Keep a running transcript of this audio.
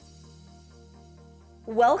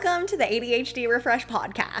Welcome to the ADHD Refresh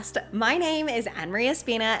podcast. My name is Anne-Marie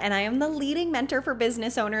Espina, and I am the leading mentor for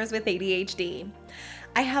business owners with ADHD.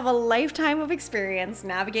 I have a lifetime of experience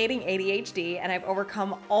navigating ADHD, and I've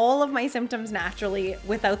overcome all of my symptoms naturally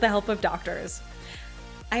without the help of doctors.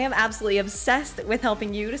 I am absolutely obsessed with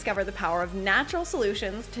helping you discover the power of natural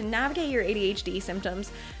solutions to navigate your ADHD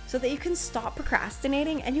symptoms so that you can stop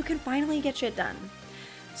procrastinating and you can finally get shit done.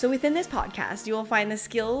 So within this podcast, you will find the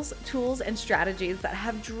skills, tools, and strategies that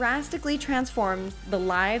have drastically transformed the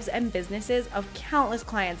lives and businesses of countless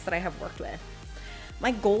clients that I have worked with.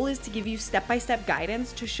 My goal is to give you step-by-step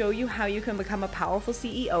guidance to show you how you can become a powerful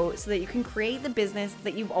CEO so that you can create the business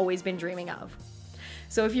that you've always been dreaming of.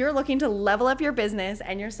 So if you're looking to level up your business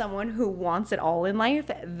and you're someone who wants it all in life,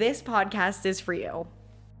 this podcast is for you.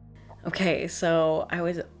 Okay, so I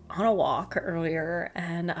was on a walk earlier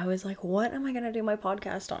and I was like, what am I going to do my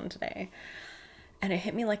podcast on today? And it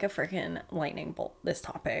hit me like a freaking lightning bolt, this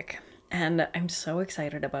topic. And I'm so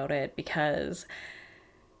excited about it because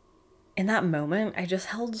in that moment, I just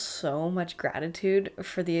held so much gratitude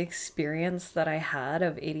for the experience that I had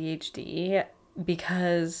of ADHD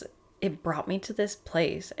because it brought me to this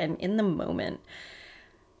place. And in the moment,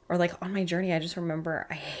 or like on my journey, I just remember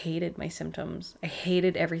I hated my symptoms. I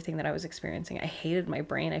hated everything that I was experiencing. I hated my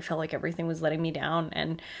brain. I felt like everything was letting me down.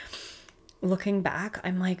 And looking back,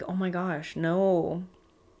 I'm like, oh my gosh, no,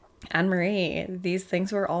 Anne-Marie, these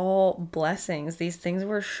things were all blessings. These things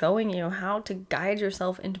were showing you how to guide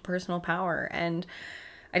yourself into personal power. And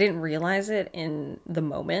I didn't realize it in the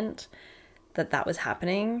moment that was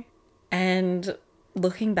happening. And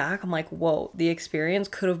looking back, I'm like, whoa, the experience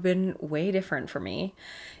could have been way different for me.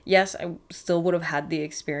 Yes, I still would have had the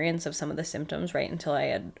experience of some of the symptoms, right, until I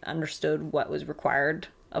had understood what was required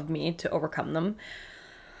of me to overcome them.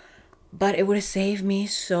 But it would have saved me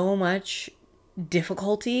so much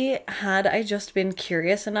difficulty had I just been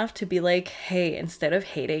curious enough to be like, hey, instead of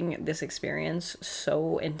hating this experience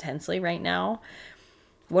so intensely right now,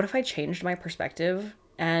 what if I changed my perspective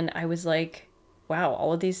and I was like, wow,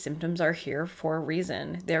 all of these symptoms are here for a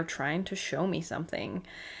reason. They're trying to show me something.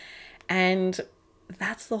 And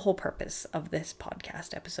that's the whole purpose of this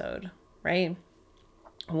podcast episode, right?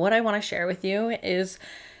 What I want to share with you is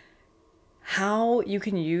how you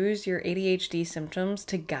can use your ADHD symptoms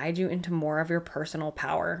to guide you into more of your personal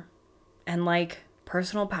power. And like,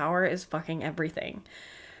 personal power is fucking everything,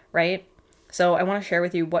 right? So I want to share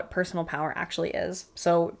with you what personal power actually is.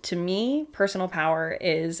 So to me, personal power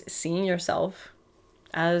is seeing yourself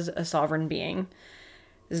as a sovereign being,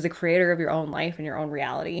 is the creator of your own life and your own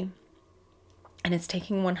reality. And it's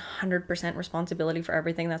taking 100% responsibility for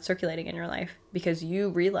everything that's circulating in your life because you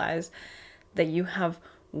realize that you have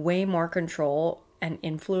way more control and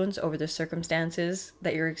influence over the circumstances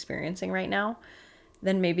that you're experiencing right now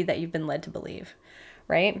than maybe that you've been led to believe,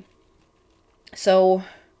 right? So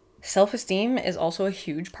self-esteem is also a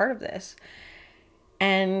huge part of this.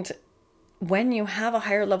 And when you have a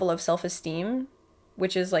higher level of self-esteem,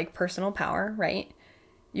 which is like personal power, right?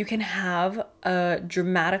 You can have a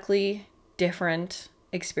dramatically different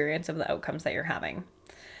experience of the outcomes that you're having.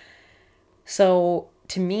 So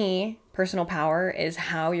to me, personal power is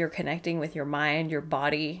how you're connecting with your mind, your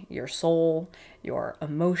body, your soul, your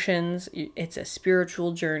emotions. It's a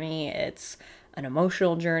spiritual journey. It's an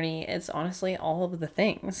emotional journey. It's honestly all of the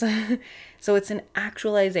things. So it's an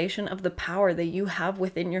actualization of the power that you have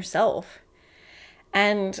within yourself.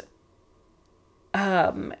 And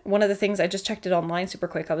one of the things, I just checked it online super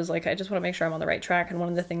quick. I was like, I just want to make sure I'm on the right track. And one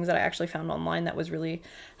of the things that I actually found online that was really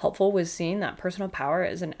helpful was seeing that personal power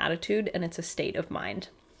is an attitude and it's a state of mind.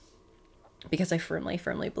 Because I firmly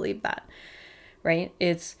believe that, right?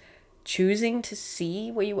 It's choosing to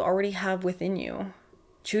see what you already have within you,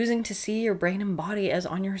 choosing to see your brain and body as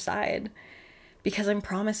on your side. Because I'm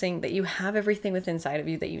promising that you have everything within inside of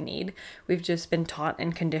you that you need. We've just been taught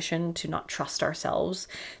and conditioned to not trust ourselves,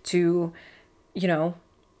 to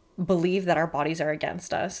believe that our bodies are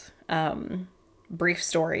against us. Brief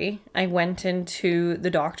story. I went into the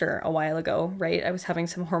doctor a while ago, right? I was having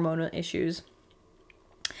some hormonal issues.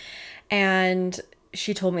 And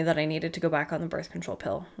she told me that I needed to go back on the birth control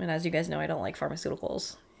pill. And as you guys know, I don't like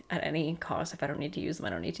pharmaceuticals at any cost. If I don't need to use them, I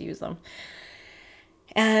don't need to use them.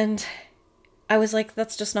 And I was like,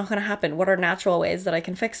 that's just not going to happen. What are natural ways that I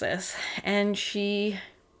can fix this? And she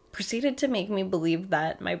proceeded to make me believe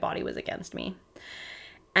that my body was against me.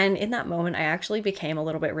 And in that moment, I actually became a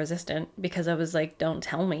little bit resistant because I was like, don't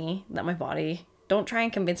tell me that don't try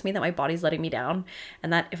and convince me that my body's letting me down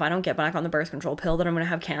and that if I don't get back on the birth control pill, that I'm going to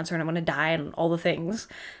have cancer and I'm going to die and all the things.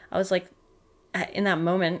 I was like, in that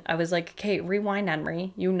moment, I was like, okay, rewind,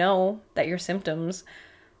 Anne-Marie. You know that your symptoms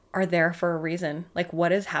are there for a reason. Like,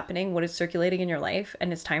 what is happening, what is circulating in your life,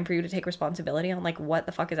 and it's time for you to take responsibility on like what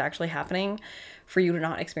the fuck is actually happening for you to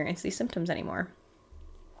not experience these symptoms anymore.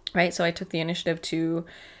 Right? So I took the initiative to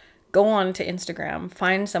go on to Instagram,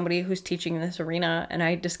 find somebody who's teaching in this arena, and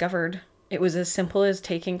I discovered it was as simple as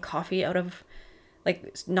taking coffee out of,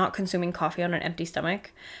 like, not consuming coffee on an empty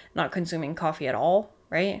stomach, not consuming coffee at all,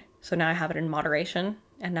 right? So now I have it in moderation,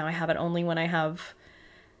 and now I have it only when I have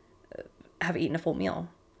eaten a full meal.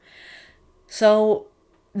 So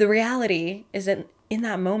the reality is that in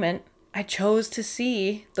that moment, I chose to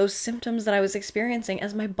see those symptoms that I was experiencing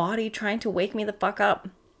as my body trying to wake me the fuck up.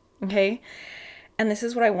 Okay? And this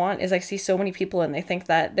is what I want, is I see so many people and they think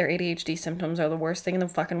that their ADHD symptoms are the worst thing in the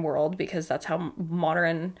fucking world because that's how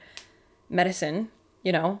modern medicine,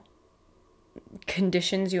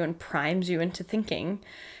 conditions you and primes you into thinking.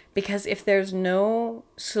 Because if there's no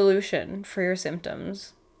solution for your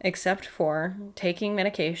symptoms except for taking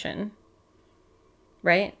medication,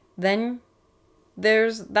 right? Then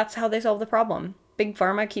that's how they solve the problem. Big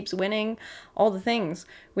Pharma keeps winning, all the things.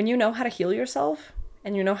 When you know how to heal yourself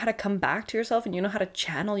and you know how to come back to yourself and you know how to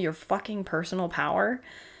channel your fucking personal power,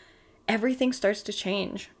 everything starts to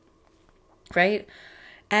change, right?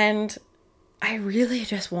 And I really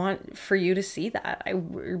just want for you to see that. I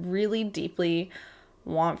really deeply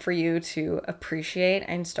want for you to appreciate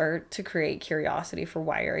and start to create curiosity for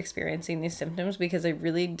why you're experiencing these symptoms, because I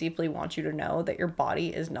really deeply want you to know that your body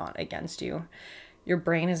is not against you. Your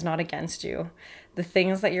brain is not against you. The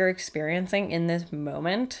things that you're experiencing in this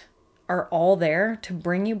moment are all there to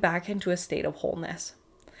bring you back into a state of wholeness,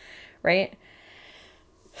 right?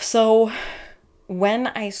 So when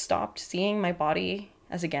I stopped seeing my body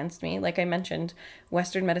as against me, like I mentioned,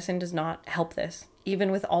 Western medicine does not help this.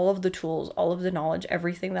 Even with all of the tools, all of the knowledge,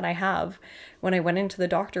 everything that I have. When I went into the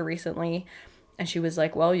doctor recently and she was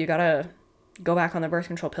like, well, you gotta go back on the birth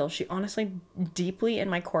control pill. She honestly, deeply in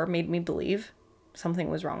my core, made me believe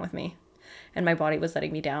something was wrong with me and my body was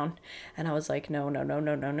letting me down. And I was like,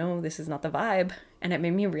 no, this is not the vibe. And it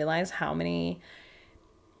made me realize how many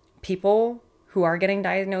people who are getting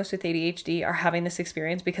diagnosed with ADHD are having this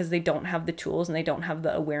experience because they don't have the tools and they don't have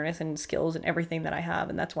the awareness and skills and everything that I have.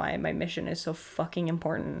 And that's why my mission is so fucking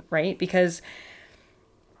important, right? Because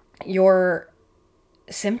your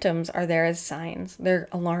symptoms are there as signs. They're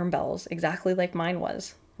alarm bells, exactly like mine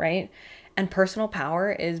was, right? And personal power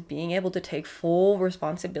is being able to take full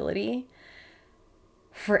responsibility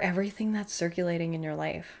for everything that's circulating in your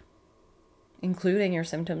life, including your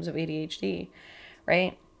symptoms of ADHD,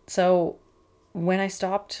 right? So when I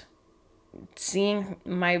stopped seeing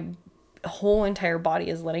my whole entire body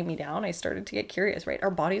is letting me down, I started to get curious, right? Our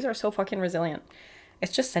bodies are so fucking resilient.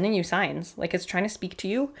 It's just sending you signs. Like, it's trying to speak to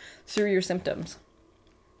you through your symptoms.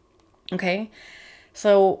 Okay?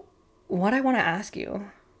 So what I want to ask you,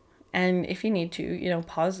 and if you need to,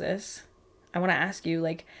 pause this, I want to ask you,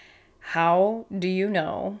 like, how do you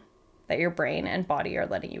know that your brain and body are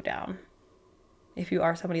letting you down? If you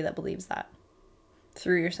are somebody that believes that,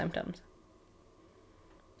 through your symptoms.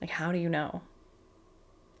 Like, how do you know?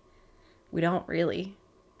 We don't really,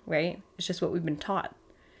 right? It's just what we've been taught.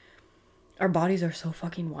 Our bodies are so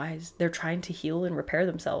fucking wise. They're trying to heal and repair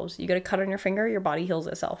themselves. You get a cut on your finger, your body heals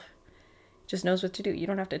itself. It just knows what to do. You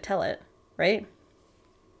don't have to tell it, right?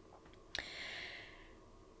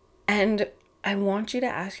 And I want you to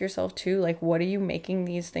ask yourself too, like, what are you making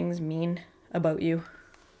these things mean about you?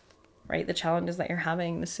 Right? The challenges that you're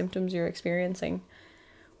having, the symptoms you're experiencing.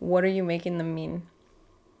 What are you making them mean?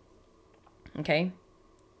 Okay.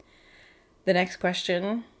 The next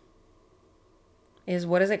question is,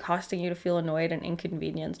 what is it costing you to feel annoyed and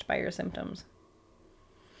inconvenienced by your symptoms?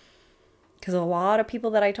 Because a lot of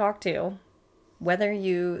people that I talk to, whether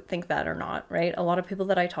you think that or not, right? A lot of people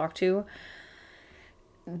that I talk to,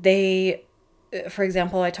 for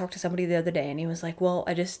example, I talked to somebody the other day and he was like, well,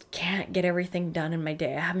 I just can't get everything done in my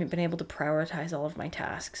day. I haven't been able to prioritize all of my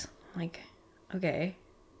tasks. I'm like, okay,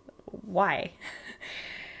 why?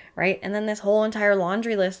 Right? And then this whole entire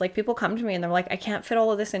laundry list, like, people come to me and they're like, I can't fit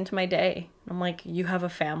all of this into my day. I'm like, you have a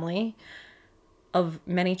family of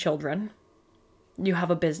many children. You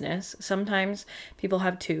have a business. Sometimes people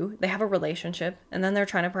have two. They have a relationship. And then they're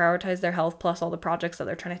trying to prioritize their health plus all the projects that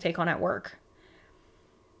they're trying to take on at work.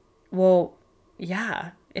 Well,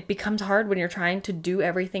 yeah, it becomes hard when you're trying to do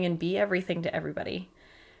everything and be everything to everybody,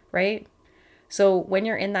 right? So when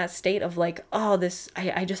you're in that state of like, oh,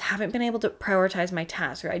 I just haven't been able to prioritize my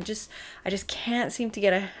tasks, or I just can't seem to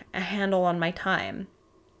get a handle on my time,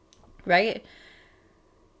 right?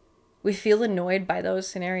 We feel annoyed by those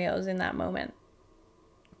scenarios in that moment.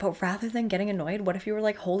 But rather than getting annoyed, what if you were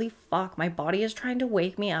like, holy fuck, my body is trying to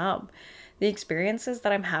wake me up. the experiences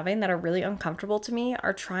that I'm having that are really uncomfortable to me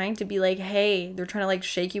are trying to be like, hey, they're trying to like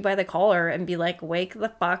shake you by the collar and be like, wake the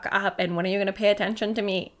fuck up. And when are you going to pay attention to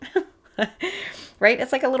me? Right?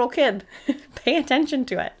 It's like a little kid. Pay attention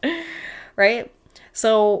to it. Right?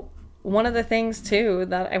 So one of the things too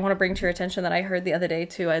that I want to bring to your attention that I heard the other day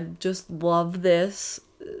too, I just love this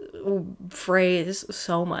phrase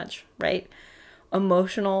so much, right?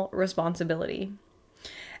 Emotional responsibility.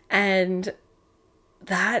 And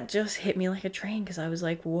that just hit me like a train because I was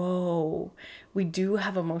like, whoa, we do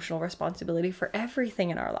have emotional responsibility for everything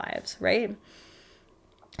in our lives, right?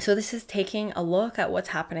 So this is taking a look at what's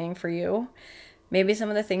happening for you. Maybe some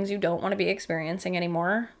of the things you don't want to be experiencing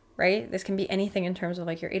anymore, right? This can be anything in terms of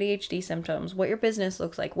like your ADHD symptoms, what your business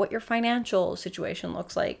looks like, what your financial situation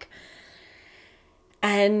looks like,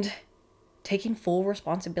 and taking full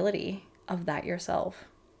responsibility of that yourself.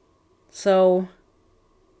 So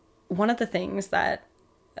one of the things that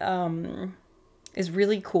is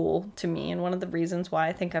really cool to me, and one of the reasons why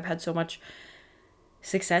I think I've had so much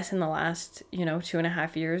success in the last,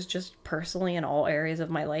 2.5 years, just personally in all areas of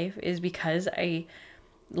my life, is because I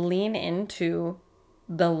lean into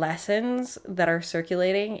the lessons that are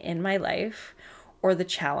circulating in my life or the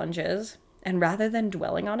challenges. And rather than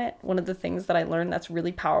dwelling on it, one of the things that I learned that's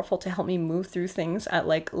really powerful to help me move through things at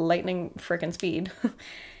like lightning freaking speed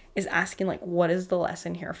is asking like, what is the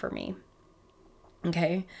lesson here for me?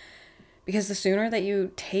 Okay? Because the sooner that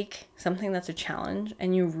you take something that's a challenge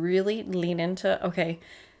and you really lean into, okay,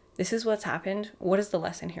 this is what's happened. What is the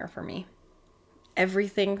lesson here for me?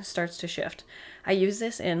 Everything starts to shift. I use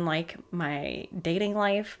this in like my dating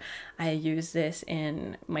life. I use this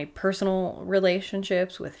in my personal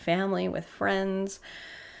relationships with family, with friends,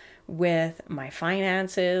 with my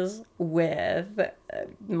finances, with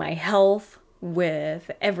my health,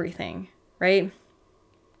 with everything, right?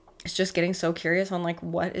 It's just getting so curious on like,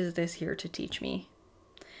 what is this here to teach me?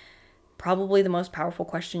 Probably the most powerful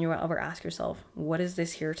question you will ever ask yourself. What is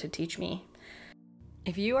this here to teach me?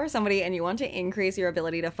 If you are somebody and you want to increase your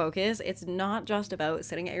ability to focus, it's not just about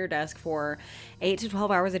sitting at your desk for 8 to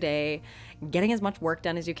 12 hours a day, getting as much work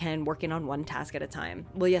done as you can, working on one task at a time.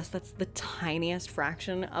 Well, yes, that's the tiniest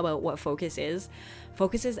fraction about what focus is.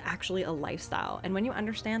 Focus is actually a lifestyle. And when you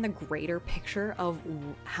understand the greater picture of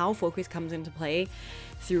how focus comes into play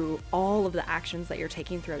through all of the actions that you're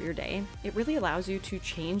taking throughout your day, it really allows you to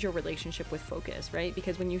change your relationship with focus, right?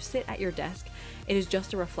 Because when you sit at your desk, it is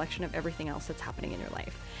just a reflection of everything else that's happening in your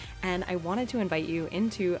life. And I wanted to invite you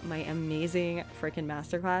into my amazing freaking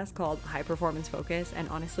masterclass called High Performance Focus. And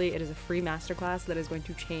honestly, it is a free masterclass that is going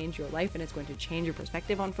to change your life and it's going to change your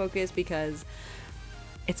perspective on focus, because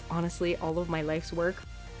it's honestly all of my life's work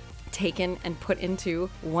taken and put into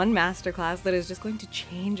one masterclass that is just going to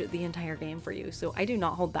change the entire game for you. So I do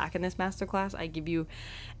not hold back in this masterclass. I give you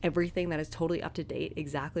everything that is totally up to date,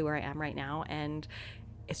 exactly where I am right now, and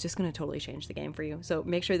it's just going to totally change the game for you. So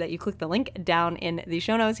make sure that you click the link down in the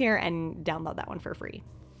show notes here and download that one for free.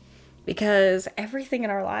 Because everything in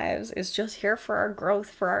our lives is just here for our growth,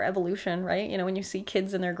 for our evolution, right? When you see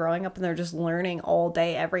kids and they're growing up and they're just learning all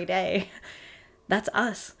day, every day, that's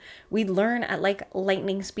us. We learn at like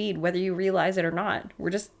lightning speed, whether you realize it or not. We're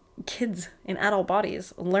just kids in adult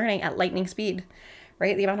bodies learning at lightning speed,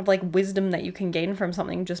 right? The amount of like wisdom that you can gain from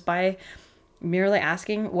something just by merely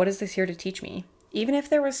asking, what is this here to teach me? Even if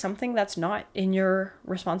there was something that's not in your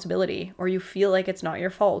responsibility, or you feel like it's not your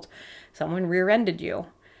fault, someone rear-ended you.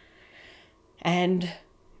 And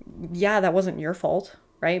yeah, that wasn't your fault,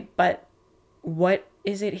 right? But what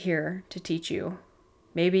is it here to teach you?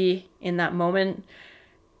 Maybe in that moment,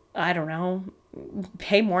 I don't know,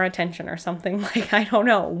 pay more attention or something. Like, I don't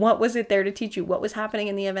know. What was it there to teach you? What was happening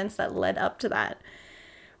in the events that led up to that,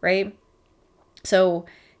 right? So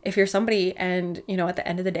if you're somebody and, at the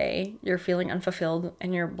end of the day, you're feeling unfulfilled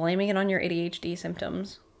and you're blaming it on your ADHD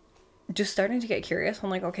symptoms, just starting to get curious on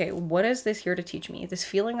like, okay, what is this here to teach me? This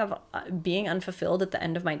feeling of being unfulfilled at the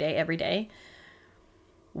end of my day, every day,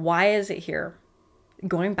 why is it here?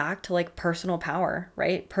 Going back to like personal power,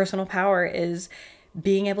 right? Personal power is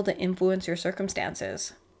being able to influence your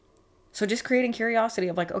circumstances. So just creating curiosity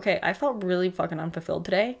of like, okay, I felt really fucking unfulfilled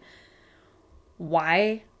today.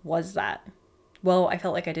 Why was that? Well, I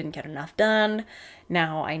felt like I didn't get enough done.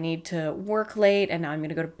 Now I need to work late and now I'm going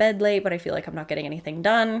to go to bed late, but I feel like I'm not getting anything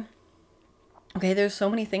done. Okay, there's so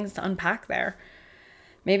many things to unpack there.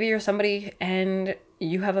 Maybe you're somebody and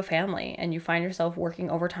you have a family and you find yourself working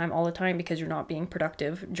overtime all the time because you're not being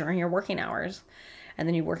productive during your working hours. And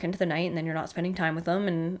then you work into the night and then you're not spending time with them.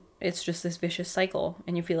 And it's just this vicious cycle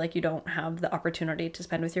and you feel like you don't have the opportunity to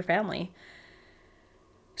spend with your family.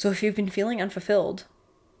 So if you've been feeling unfulfilled,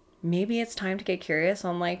 maybe it's time to get curious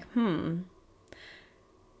on like,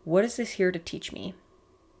 what is this here to teach me?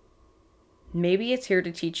 Maybe it's here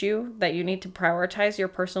to teach you that you need to prioritize your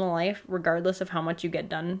personal life regardless of how much you get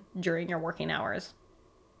done during your working hours.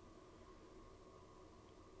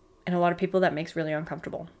 And a lot of people that makes really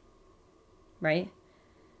uncomfortable, right?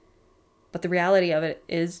 But the reality of it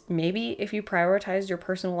is maybe if you prioritized your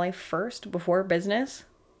personal life first before business,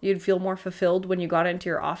 you'd feel more fulfilled when you got into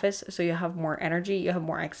your office. So you have more energy, you have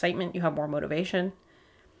more excitement, you have more motivation.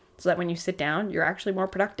 So that when you sit down, you're actually more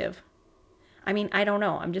productive. I mean, I don't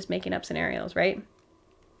know. I'm just making up scenarios, right?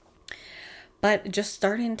 But just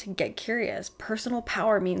starting to get curious. Personal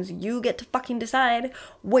power means you get to fucking decide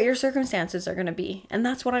what your circumstances are going to be. And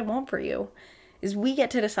that's what I want for you, is we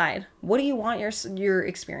get to decide. What do you want your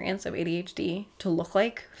experience of ADHD to look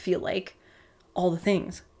like, feel like, all the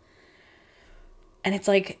things. And it's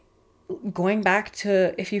like going back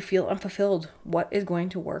to, if you feel unfulfilled, what is going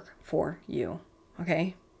to work for you?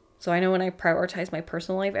 Okay? So I know when I prioritize my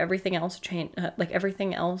personal life, everything else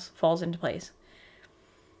everything else falls into place.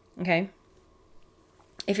 Okay?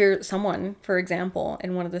 If you're someone, for example,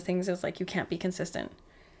 and one of the things is like you can't be consistent.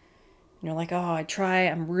 And you're like, oh, I try,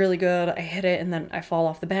 I'm really good, I hit it, and then I fall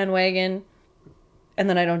off the bandwagon, and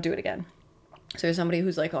then I don't do it again. So there's somebody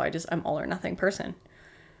who's like, oh, I'm all or nothing person.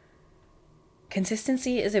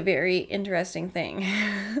 Consistency is a very interesting thing.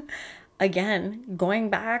 Again,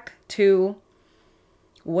 going back to,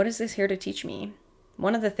 what is this here to teach me?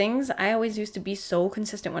 One of the things, I always used to be so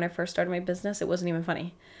consistent when I first started my business, it wasn't even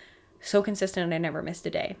funny. So consistent, and I never missed a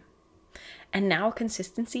day. And now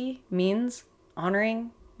consistency means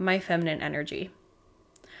honoring my feminine energy.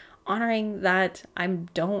 Honoring that I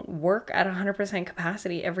don't work at 100%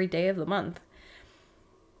 capacity every day of the month.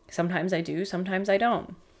 Sometimes I do, sometimes I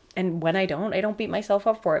don't. And when I don't beat myself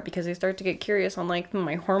up for it, because I start to get curious on like,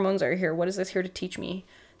 my hormones are here. What is this here to teach me?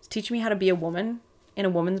 It's teaching me how to be a woman in a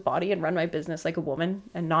woman's body and run my business like a woman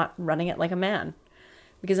and not running it like a man.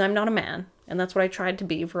 Because I'm not a man. And that's what I tried to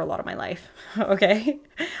be for a lot of my life. Okay?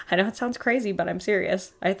 I know it sounds crazy, but I'm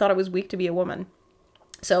serious. I thought it was weak to be a woman.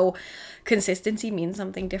 So consistency means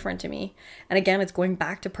something different to me. And again, it's going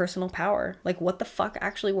back to personal power. Like, what the fuck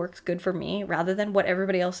actually works good for me rather than what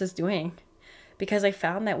everybody else is doing. Because I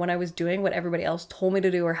found that when I was doing what everybody else told me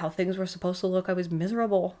to do or how things were supposed to look, I was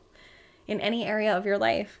miserable in any area of your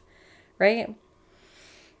life, right?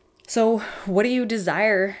 So what do you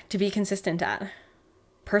desire to be consistent at?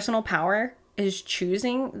 Personal power is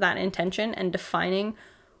choosing that intention and defining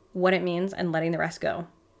what it means and letting the rest go.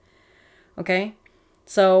 Okay?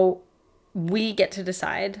 So we get to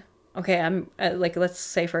decide, okay, I'm let's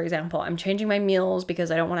say, for example, I'm changing my meals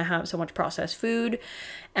because I don't want to have so much processed food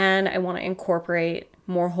and I want to incorporate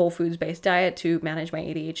more whole foods based diet to manage my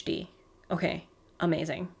ADHD. Okay,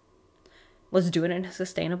 amazing. Let's do it in a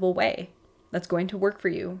sustainable way. That's going to work for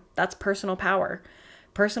you. That's personal power.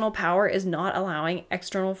 Personal power is not allowing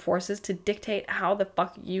external forces to dictate how the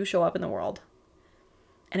fuck you show up in the world.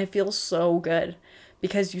 And it feels so good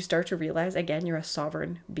because you start to realize, again, you're a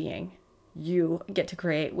sovereign being. You get to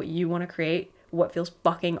create what you want to create, what feels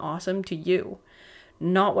fucking awesome to you,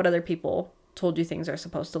 not what other people told you things are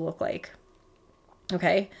supposed to look like.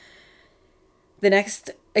 Okay? The next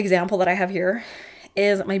example that I have here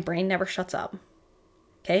is my brain never shuts up.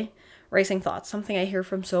 Okay? Racing thoughts, something I hear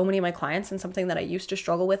from so many of my clients and something that I used to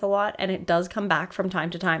struggle with a lot, and it does come back from time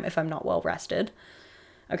to time if I'm not well rested.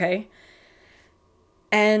 Okay?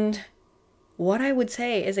 And what I would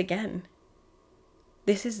say is, again,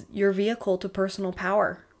 this is your vehicle to personal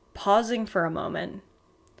power. Pausing for a moment.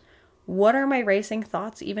 What are my racing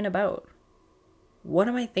thoughts even about? What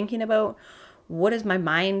am I thinking about? What is my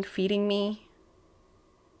mind feeding me?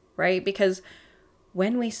 Right? Because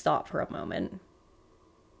when we stop for a moment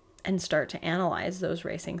and start to analyze those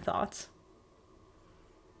racing thoughts,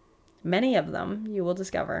 many of them, you will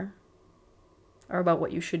discover, are about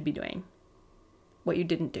what you should be doing, what you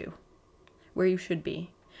didn't do, where you should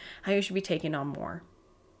be, how you should be taking on more.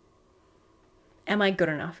 Am I good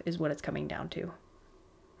enough is what it's coming down to,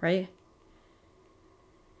 right?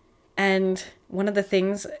 And one of the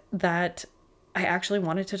things that I actually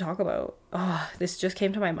wanted to talk about, this just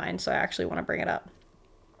came to my mind, so I actually want to bring it up.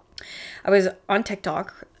 I was on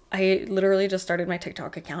TikTok. I literally just started my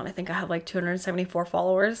TikTok account. I think I have like 274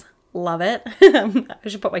 followers. Love it. I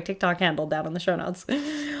should put my TikTok handle down in the show notes.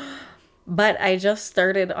 But I just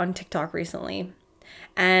started on TikTok recently.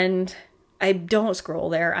 And I don't scroll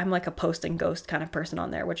there. I'm like a post and ghost kind of person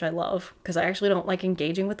on there, which I love. Because I actually don't like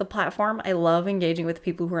engaging with the platform. I love engaging with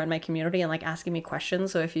people who are in my community and like asking me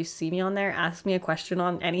questions. So if you see me on there, ask me a question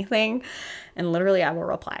on anything. And literally I will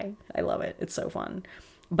reply. I love it. It's so fun.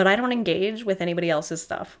 but I don't engage with anybody else's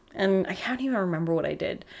stuff. And I can't even remember what I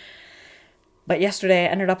did. But yesterday I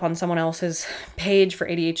ended up on someone else's page for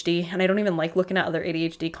ADHD, and I don't even like looking at other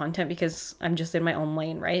ADHD content because I'm just in my own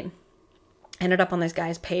lane, right? I ended up on this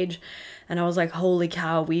guy's page, and I was like, holy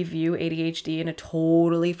cow, we view ADHD in a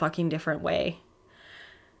totally fucking different way.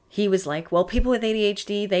 He was like, well, people with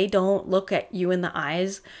ADHD, they don't look at you in the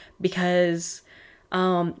eyes because,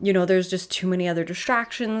 there's just too many other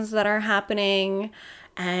distractions that are happening.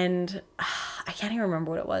 And I can't even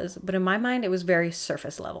remember what it was, but in my mind, it was very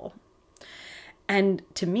surface level. And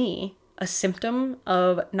to me, a symptom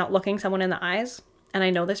of not looking someone in the eyes, and I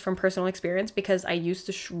know this from personal experience because I used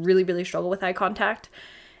to really, really struggle with eye contact.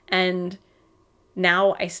 And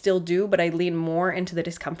now I still do, but I lean more into the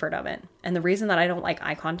discomfort of it. And the reason that I don't like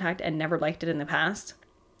eye contact and never liked it in the past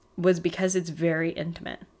was because it's very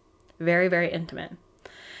intimate. Very, very intimate.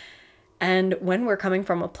 And when we're coming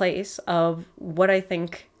from a place of what I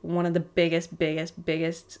think one of the biggest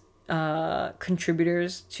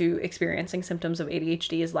contributors to experiencing symptoms of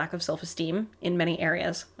ADHD is lack of self-esteem in many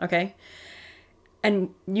areas, okay?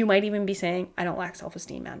 And you might even be saying, I don't lack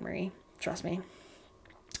self-esteem, Anne-Marie. Trust me.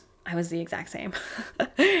 I was the exact same.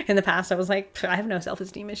 In the past, I was like, I have no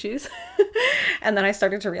self-esteem issues. And then I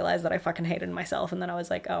started to realize that I fucking hated myself. And then I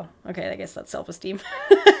was like, oh, okay, I guess that's self-esteem.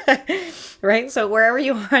 Right? So wherever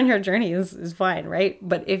you are on your journey is fine, right?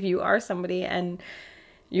 But if you are somebody and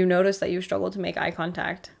you notice that you struggle to make eye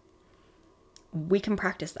contact, we can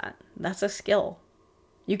practice that. That's a skill.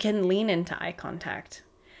 You can lean into eye contact.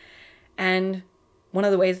 And one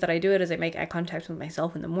of the ways that I do it is I make eye contact with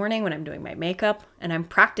myself in the morning when I'm doing my makeup, and I'm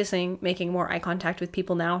practicing making more eye contact with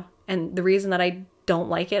people now. And the reason that I don't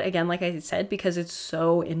like it, again, like I said, because it's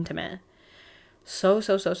so intimate. So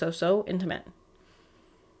intimate.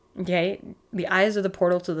 Okay? The eyes are the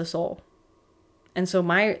portal to the soul. And so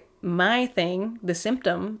my thing, the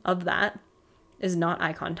symptom of that is not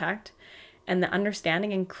eye contact. And the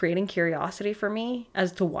understanding and creating curiosity for me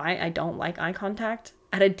as to why I don't like eye contact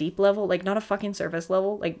at a deep level, like not a fucking surface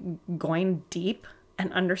level, like going deep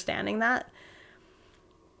and understanding that,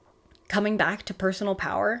 coming back to personal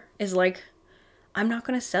power is like, I'm not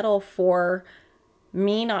going to settle for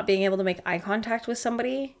me not being able to make eye contact with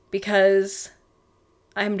somebody because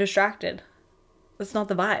I'm distracted. That's not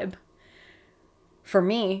the vibe. For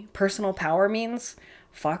me, personal power means,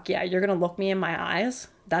 fuck yeah, you're going to look me in my eyes.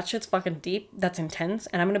 That shit's fucking deep. That's intense.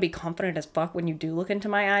 And I'm going to be confident as fuck when you do look into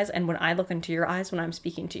my eyes and when I look into your eyes when I'm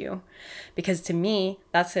speaking to you. Because to me,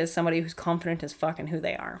 that says somebody who's confident as fuck in who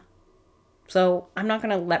they are. So I'm not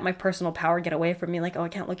going to let my personal power get away from me like, oh, I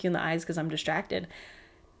can't look you in the eyes because I'm distracted.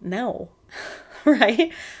 No.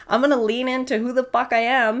 Right? I'm going to lean into who the fuck I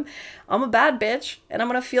am. I'm a bad bitch and I'm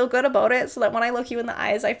going to feel good about it so that when I look you in the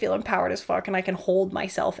eyes, I feel empowered as fuck and I can hold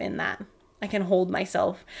myself in that. I can hold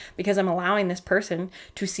myself because I'm allowing this person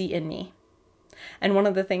to see in me. And one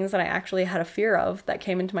of the things that I actually had a fear of that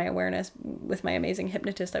came into my awareness with my amazing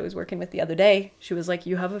hypnotist I was working with the other day, she was like,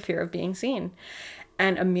 you have a fear of being seen.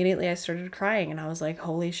 And immediately I started crying and I was like,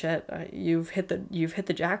 holy shit, you've hit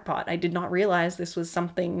the jackpot. I did not realize this was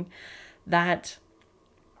something that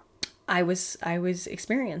I was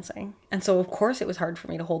experiencing. And so of course it was hard for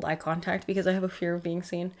me to hold eye contact because I have a fear of being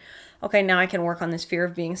seen. Okay, now I can work on this fear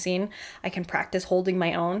of being seen. I can practice holding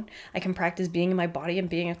my own. I can practice being in my body and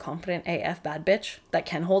being a confident AF bad bitch that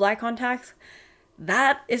can hold eye contact.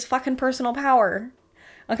 That is fucking personal power.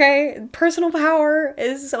 Okay, personal power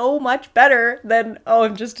is so much better than, oh,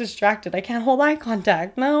 I'm just distracted. I can't hold eye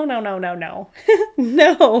contact. No.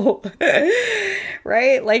 No.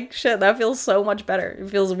 Right? Like, shit, that feels so much better. It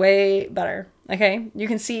feels way better. Okay? You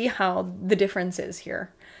can see how the difference is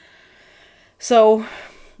here. So,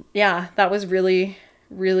 yeah, that was really,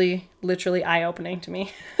 really, literally eye-opening to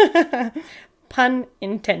me. Pun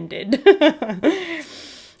intended.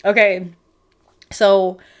 Okay,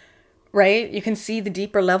 so, right, you can see the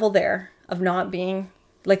deeper level there of not being,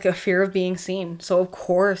 like, a fear of being seen. So, of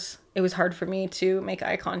course, it was hard for me to make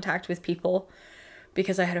eye contact with people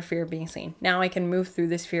because I had a fear of being seen. Now I can move through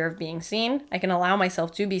this fear of being seen. I can allow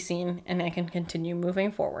myself to be seen, and I can continue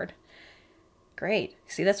moving forward. Great.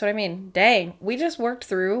 See, that's what I mean. Dang, we just worked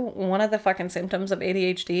through one of the fucking symptoms of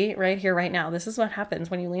ADHD right here, right now. This is what happens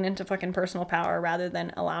when you lean into fucking personal power rather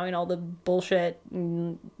than allowing all the bullshit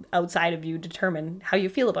outside of you determine how you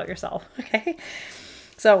feel about yourself. Okay?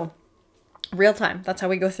 So, real time. That's how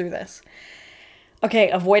we go through this. Okay,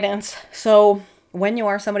 avoidance. So, when you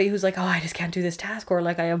are somebody who's like, oh, I just can't do this task, or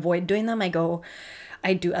like I avoid doing them, I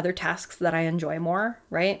do other tasks that I enjoy more,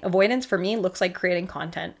 right? Avoidance for me looks like creating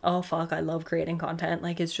content. Oh, fuck, I love creating content.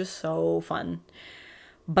 Like, it's just so fun.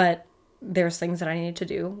 But there's things that I need to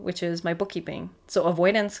do, which is my bookkeeping. So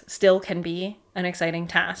avoidance still can be an exciting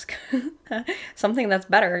task. Something that's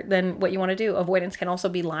better than what you want to do. Avoidance can also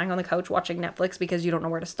be lying on the couch watching Netflix because you don't know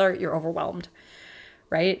where to start. You're overwhelmed,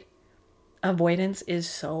 right? Avoidance is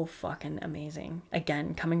so fucking amazing.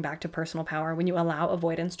 Again, coming back to personal power, when you allow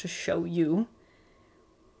avoidance to show you,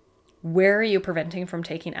 where are you preventing from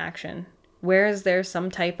taking action? Where is there some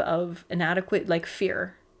type of inadequate, like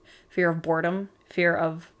fear of boredom, fear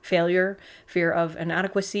of failure, fear of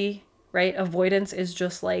inadequacy, right? Avoidance is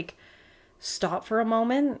just like, stop for a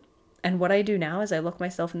moment. And what I do now is I look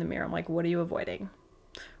myself in the mirror. I'm like, what are you avoiding?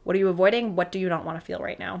 What are you avoiding? What do you not want to feel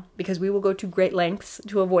right now? Because we will go to great lengths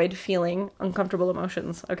to avoid feeling uncomfortable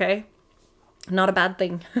emotions, okay? Not a bad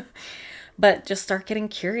thing. But just start getting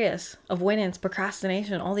curious. Avoidance,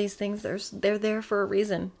 procrastination, all these things, they're there for a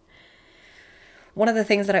reason. One of the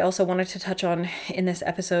things that I also wanted to touch on in this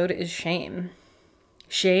episode is shame.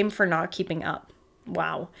 Shame for not keeping up.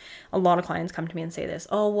 Wow. A lot of clients come to me and say this.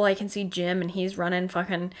 Oh, well, I can see Jim and he's running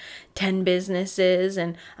fucking 10 businesses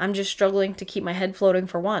and I'm just struggling to keep my head floating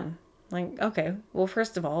for one. Like, okay, well,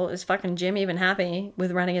 first of all, is fucking Jim even happy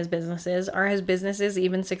with running his businesses? Are his businesses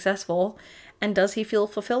even successful? And does he feel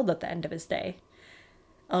fulfilled at the end of his day?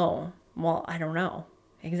 Oh, well, I don't know.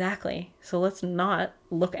 Exactly. So let's not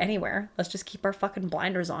look anywhere. Let's just keep our fucking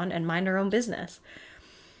blinders on and mind our own business.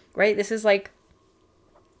 Right? This is like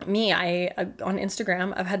me. On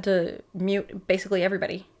Instagram, I've had to mute basically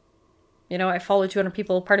everybody. You know, I follow 200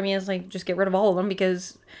 people. Part of me is like, just get rid of all of them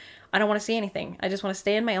because I don't want to see anything. I just want to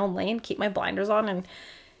stay in my own lane, keep my blinders on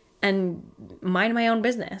and mind my own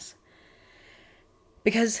business.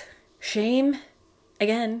 Because shame,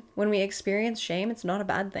 again, when we experience shame, it's not a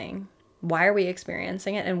bad thing. Why are we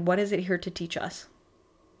experiencing it? And what is it here to teach us?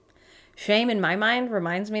 Shame, in my mind,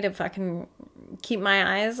 reminds me to fucking keep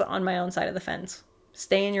my eyes on my own side of the fence.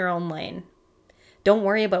 Stay in your own lane. Don't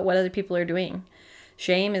worry about what other people are doing.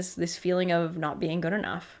 Shame is this feeling of not being good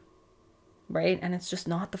enough, right? And it's just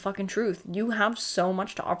not the fucking truth. You have so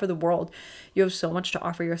much to offer the world. You have so much to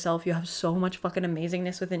offer yourself. You have so much fucking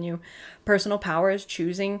amazingness within you. Personal power is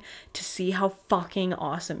choosing to see how fucking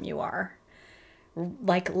awesome you are.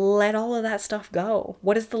 Like, let all of that stuff go.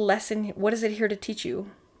 What is the lesson? What is it here to teach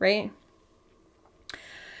you, right?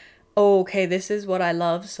 Okay, this is what I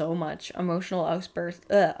love so much. Emotional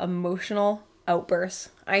outbursts.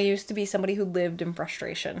 I used to be somebody who lived in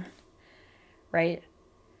frustration, right?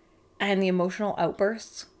 And the emotional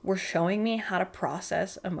outbursts were showing me how to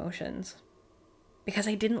process emotions because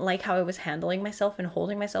I didn't like how I was handling myself and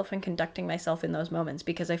holding myself and conducting myself in those moments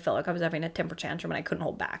because I felt like I was having a temper tantrum and I couldn't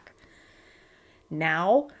hold back.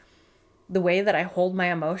 Now, the way that I hold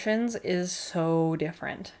my emotions is so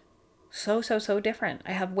different. So different.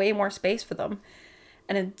 I have way more space for them.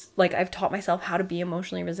 And it's like I've taught myself how to be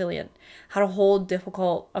emotionally resilient, how to hold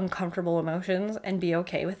difficult, uncomfortable emotions and be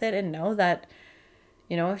okay with it and know that,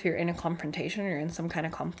 you know, if you're in a confrontation or you're in some kind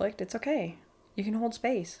of conflict, it's okay. You can hold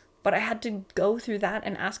space. But I had to go through that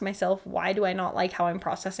and ask myself, why do I not like how I'm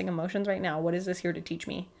processing emotions right now? What is this here to teach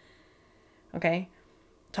me? Okay?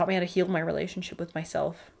 Taught me how to heal my relationship with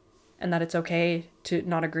myself and that it's okay to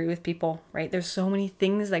not agree with people, right? There's so many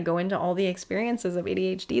things that go into all the experiences of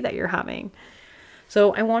ADHD that you're having.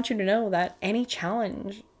 So I want you to know that any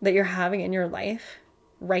challenge that you're having in your life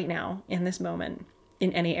right now, in this moment,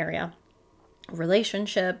 in any area,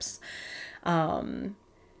 relationships, in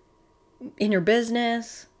your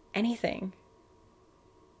business, anything,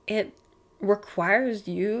 it requires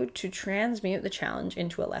you to transmute the challenge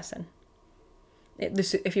into a lesson.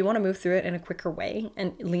 If you want to move through it in a quicker way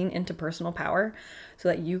and lean into personal power so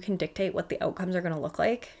that you can dictate what the outcomes are going to look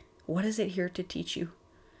like, what is it here to teach you?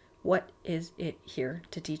 What is it here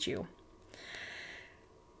to teach you?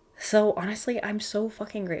 So honestly, I'm so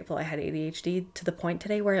fucking grateful I had ADHD to the point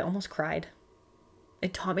today where I almost cried.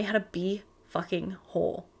 It taught me how to be fucking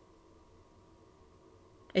whole.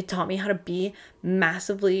 It taught me how to be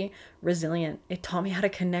massively resilient. It taught me how to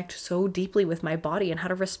connect so deeply with my body and how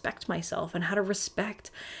to respect myself and how to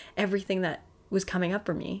respect everything that was coming up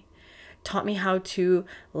for me. It taught me how to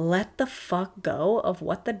let the fuck go of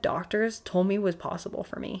what the doctors told me was possible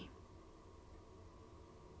for me.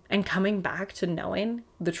 And coming back to knowing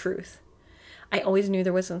the truth. I always knew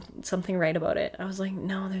there was something right about it. I was like,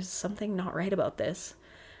 no, there's something not right about this.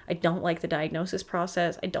 I don't like the diagnosis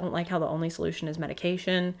process. I don't like how the only solution is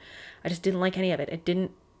medication. I just didn't like any of it. It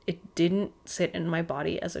didn't sit in my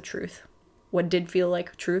body as a truth. What did feel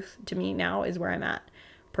like truth to me now is where I'm at.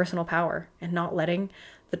 Personal power and not letting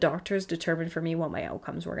the doctors determine for me what my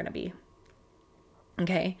outcomes were going to be.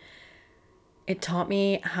 Okay. It taught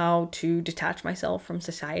me how to detach myself from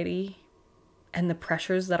society and the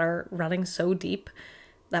pressures that are running so deep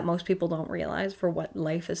that most people don't realize for what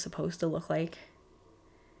life is supposed to look like.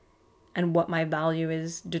 And what my value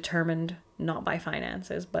is determined not by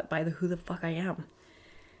finances, but by who the fuck I am.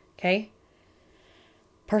 Okay?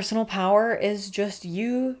 Personal power is just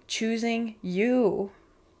you choosing you.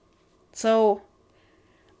 So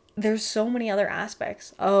there's so many other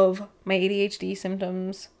aspects of my ADHD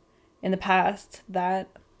symptoms in the past that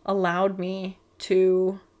allowed me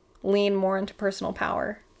to lean more into personal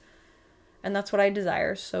power. And that's what I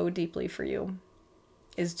desire so deeply for you,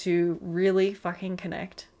 is to really fucking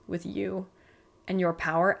connect with you and your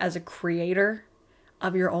power as a creator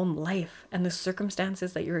of your own life and the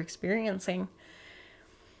circumstances that you're experiencing,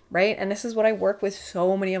 right? And this is what I work with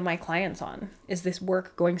so many of my clients on, is this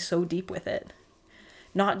work going so deep with it.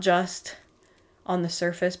 Not just on the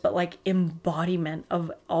surface, but like embodiment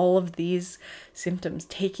of all of these symptoms,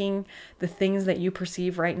 taking the things that you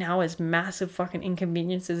perceive right now as massive fucking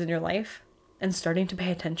inconveniences in your life and starting to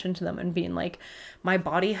pay attention to them and being like, my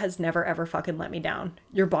body has never ever fucking let me down.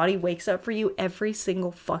 Your body wakes up for you every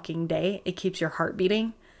single fucking day. It keeps your heart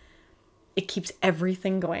beating. It keeps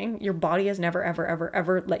everything going. Your body has never ever ever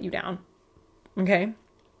ever let you down. Okay?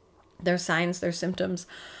 There's signs, there's symptoms,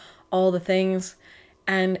 all the things,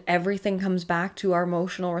 and everything comes back to our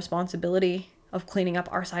emotional responsibility of cleaning up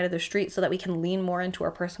our side of the street so that we can lean more into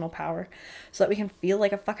our personal power, so that we can feel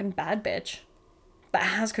like a fucking bad bitch that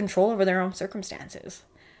has control over their own circumstances.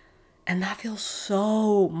 And that feels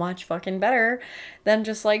so much fucking better than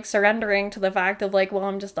just like surrendering to the fact of like, well,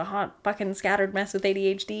 I'm just a hot fucking scattered mess with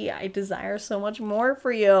ADHD. I desire so much more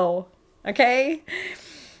for you. Okay?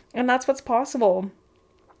 And that's what's possible.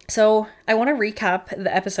 So I want to recap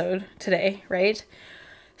the episode today, right?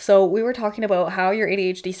 So we were talking about how your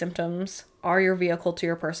ADHD symptoms are your vehicle to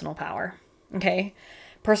your personal power. Okay?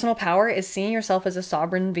 Personal power is seeing yourself as a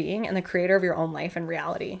sovereign being and the creator of your own life and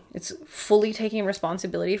reality. It's fully taking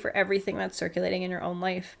responsibility for everything that's circulating in your own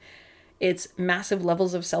life. It's massive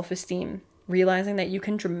levels of self-esteem, realizing that you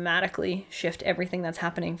can dramatically shift everything that's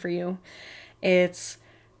happening for you. It's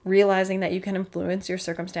realizing that you can influence your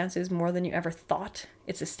circumstances more than you ever thought.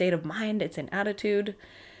 It's a state of mind. It's an attitude.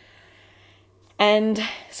 And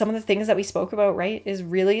some of the things that we spoke about, right, is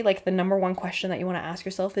really like the number one question that you want to ask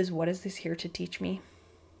yourself is, what is this here to teach me?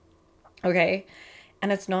 Okay.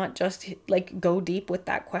 And it's not just like go deep with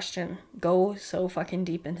that question. Go so fucking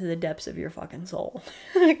deep into the depths of your fucking soul.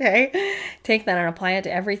 Okay. Take that and apply it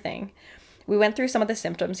to everything. We went through some of the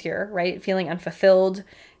symptoms here, right? Feeling unfulfilled,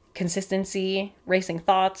 consistency, racing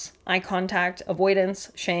thoughts, eye contact,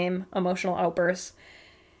 avoidance, shame, emotional outbursts,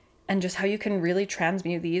 and just how you can really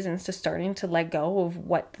transmute these into starting to let go of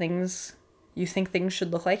what things you think things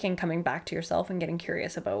should look like and coming back to yourself and getting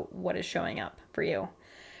curious about what is showing up for you,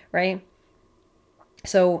 right?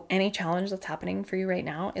 So any challenge that's happening for you right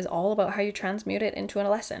now is all about how you transmute it into a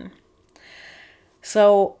lesson.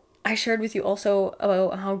 So I shared with you also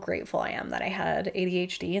about how grateful I am that I had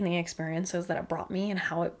ADHD and the experiences that it brought me and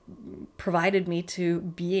how it provided me to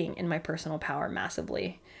being in my personal power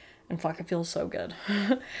massively. And fuck, it feels so good.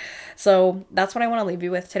 So that's what I want to leave you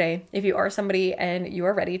with today. If you are somebody and you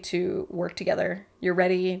are ready to work together, you're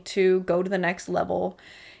ready to go to the next level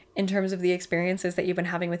in terms of the experiences that you've been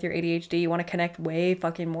having with your ADHD, you want to connect way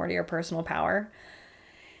fucking more to your personal power,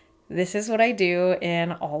 this is what I do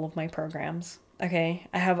in all of my programs. Okay,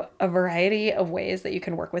 I have a variety of ways that you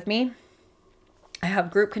can work with me. I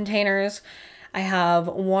have group containers. I have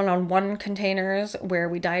one-on-one containers where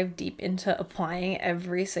we dive deep into applying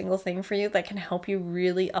every single thing for you that can help you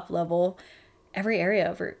really up-level every area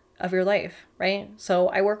of your life, right? So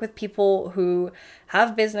I work with people who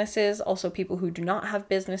have businesses, also people who do not have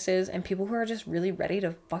businesses, and people who are just really ready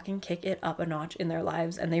to fucking kick it up a notch in their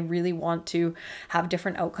lives, and they really want to have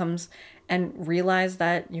different outcomes and realize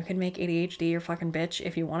that you can make ADHD your fucking bitch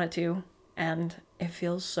if you wanted to, and it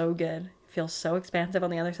feels so good. Feels so expansive on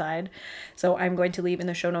the other side. So I'm going to leave in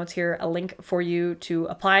the show notes here a link for you to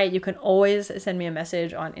apply. You can always send me a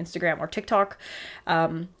message on Instagram or TikTok.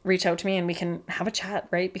 Reach out to me and we can have a chat,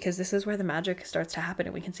 right? Because this is where the magic starts to happen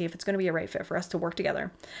and we can see if it's going to be a right fit for us to work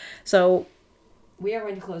together. So we are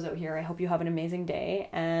going to close out here. I hope you have an amazing day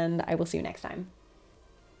and I will see you next time.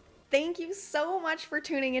 Thank you so much for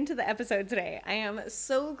tuning into the episode today. I am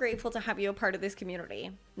so grateful to have you a part of this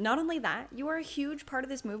community. Not only that, you are a huge part of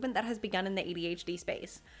this movement that has begun in the ADHD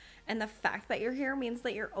space. And the fact that you're here means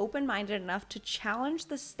that you're open-minded enough to challenge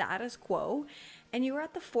the status quo, and you are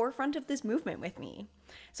at the forefront of this movement with me.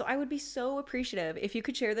 So I would be so appreciative if you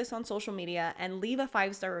could share this on social media and leave a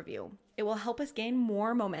 5-star review. It will help us gain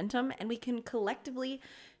more momentum, and we can collectively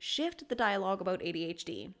shift the dialogue about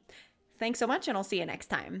ADHD. Thanks so much, and I'll see you next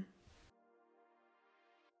time.